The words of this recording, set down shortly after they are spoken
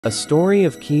A story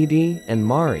of Kidi and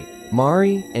Mari.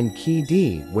 Mari and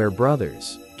Kidi were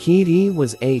brothers. Kidi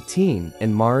was 18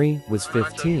 and Mari was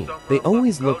 15. They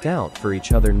always looked out for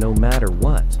each other no matter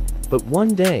what. But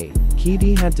one day,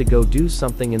 Kidi had to go do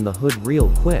something in the hood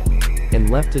real quick, and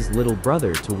left his little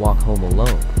brother to walk home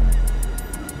alone.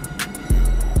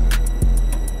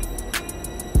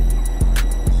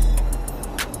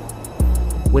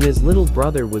 When his little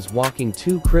brother was walking,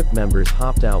 two Crip members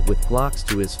hopped out with Glocks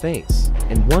to his face,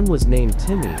 and one was named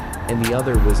Timmy, and the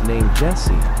other was named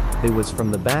Jesse. They was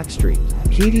from the back street.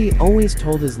 Kidi always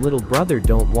told his little brother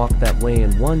don't walk that way,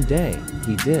 and one day,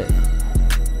 he did.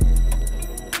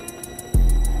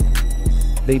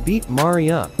 They beat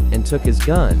Mari up, and took his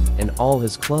gun, and all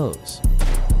his clothes.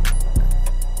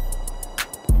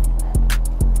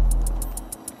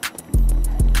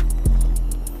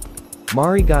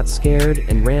 Mari got scared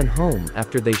and ran home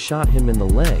after they shot him in the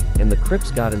leg, and the Crips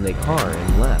got in their car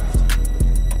and left.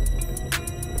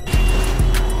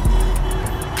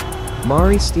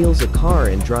 Mari steals a car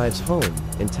and drives home,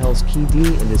 and tells Kidi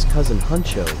and his cousin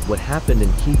Huncho what happened,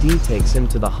 and Kidi takes him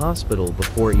to the hospital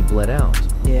before he bled out.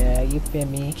 Yeah, you feel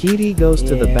me? Kidi goes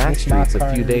to the back streets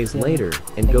a few days later,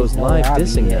 and goes live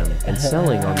dissing them and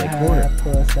selling on their corner.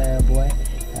 Pussy boy.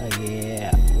 Oh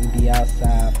yeah, we be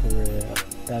outside for real.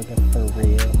 Thuggin' for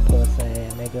real, pussy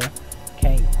nigga.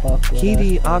 Can't fuck with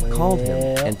Kidi us called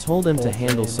him and told him to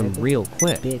handle some real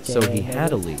quick, so he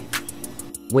had to leave.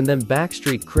 When them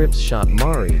backstreet Crips shot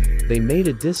Mari, they made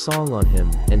a diss song on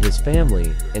him and his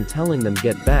family, and telling them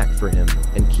get back for him,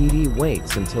 and Kidi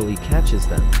waits until he catches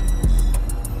them.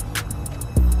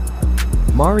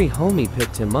 Mari homie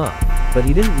picked him up, but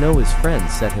he didn't know his friend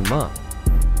set him up.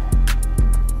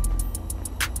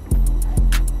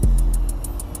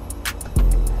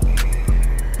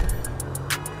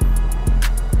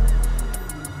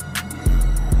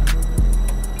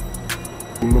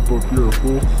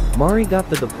 Mari got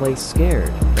to the place scared,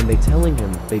 and they telling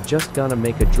him they just gonna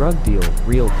make a drug deal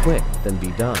real quick, then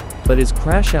be done. But his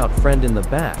crash out friend in the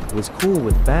back was cool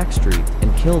with Backstreet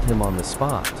and killed him on the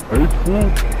spot. Hey,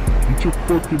 get your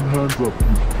fucking hands up, you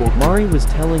fucking... Mari was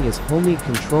telling his homie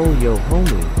control yo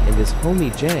homie, and his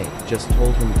homie Jay just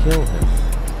told him kill him.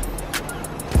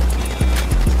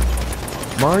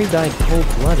 Mari died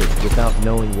cold-blooded without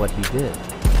knowing what he did.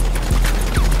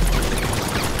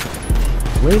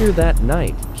 Later that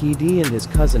night, Kidi and his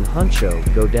cousin Huncho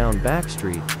go down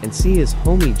Backstreet and see his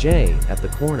homie Jay at the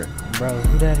corner. Bro,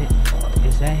 who that is?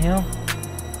 Is that him?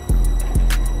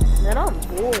 Man, I'm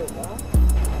bored, bro.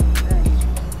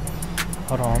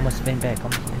 Hold on, I'm gonna spin back.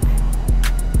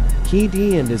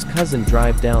 Kidi and his cousin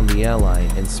drive down the alley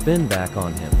and spin back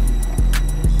on him.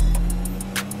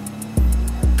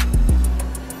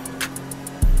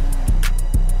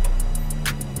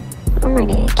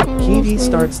 Kidi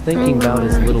starts thinking about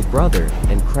his little brother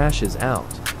and crashes out.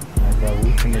 Alright, bro,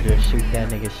 we finna just shoot that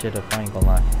nigga shit up, I ain't gonna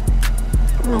lie.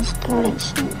 Let's do that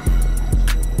shit.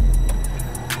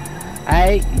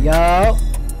 Hey, yo!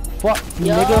 Fuck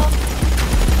you, nigga!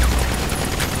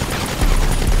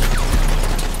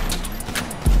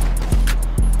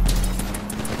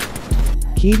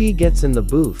 Kidi gets in the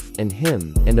booth, and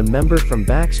him and a member from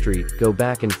Backstreet go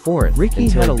back and forth. Ricky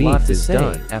had a lot to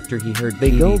say after he heard they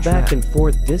go back and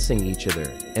forth dissing each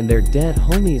other, and their dead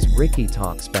homies. Ricky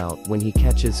talks about when he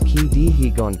catches Kidi he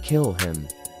gon' kill him,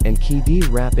 and Kidi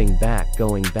rapping back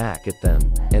going back at them,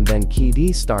 and then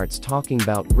Kidi starts talking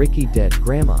about Ricky dead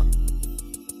grandma.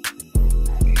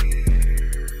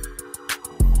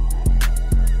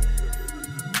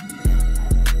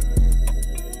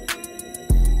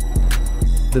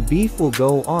 The beef will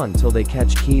go on till they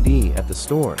catch Kidi at the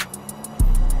store.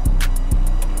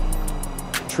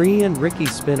 Tree and Ricky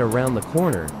spin around the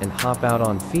corner and hop out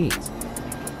on feet.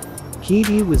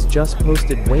 Kidi was just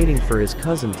posted waiting for his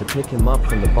cousin to pick him up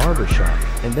from the barbershop,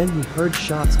 and then he heard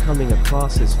shots coming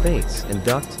across his face and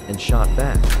ducked and shot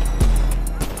back.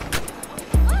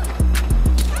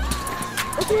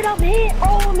 Look it up, man.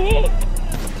 Oh, man.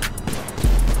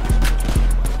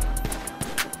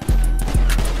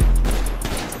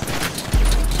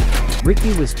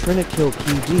 Ricky was trying to kill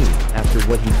Kidi after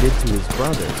what he did to his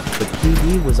brother, but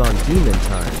Kidi was on demon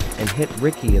time and hit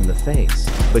Ricky in the face.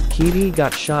 But Kidi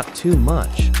got shot too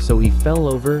much, so he fell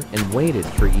over and waited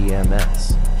for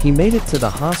EMS. He made it to the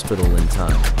hospital in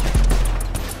time.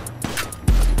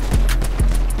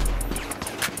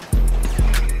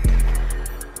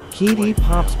 Kidi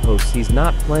pops posts he's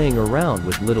not playing around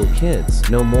with little kids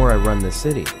no more. I run the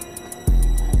city.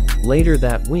 Later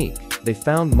that week, they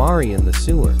found Mari in the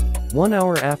sewer. 1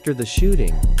 hour after the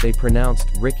shooting, they pronounced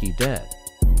Ricky dead.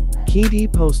 Kitty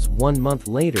posts 1 month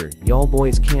later, y'all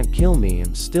boys can't kill me,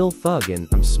 I'm still thuggin',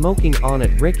 I'm smoking on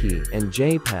it, Ricky and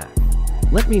JPack.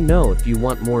 Let me know if you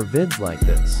want more vids like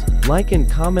this. Like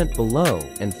and comment below,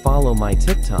 and follow my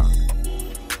TikTok.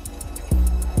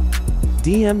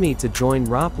 DM me to join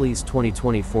Ropley's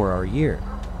 2024 our year.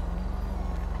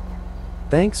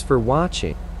 Thanks for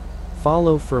watching.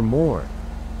 Follow for more.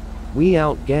 We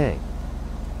out, gang.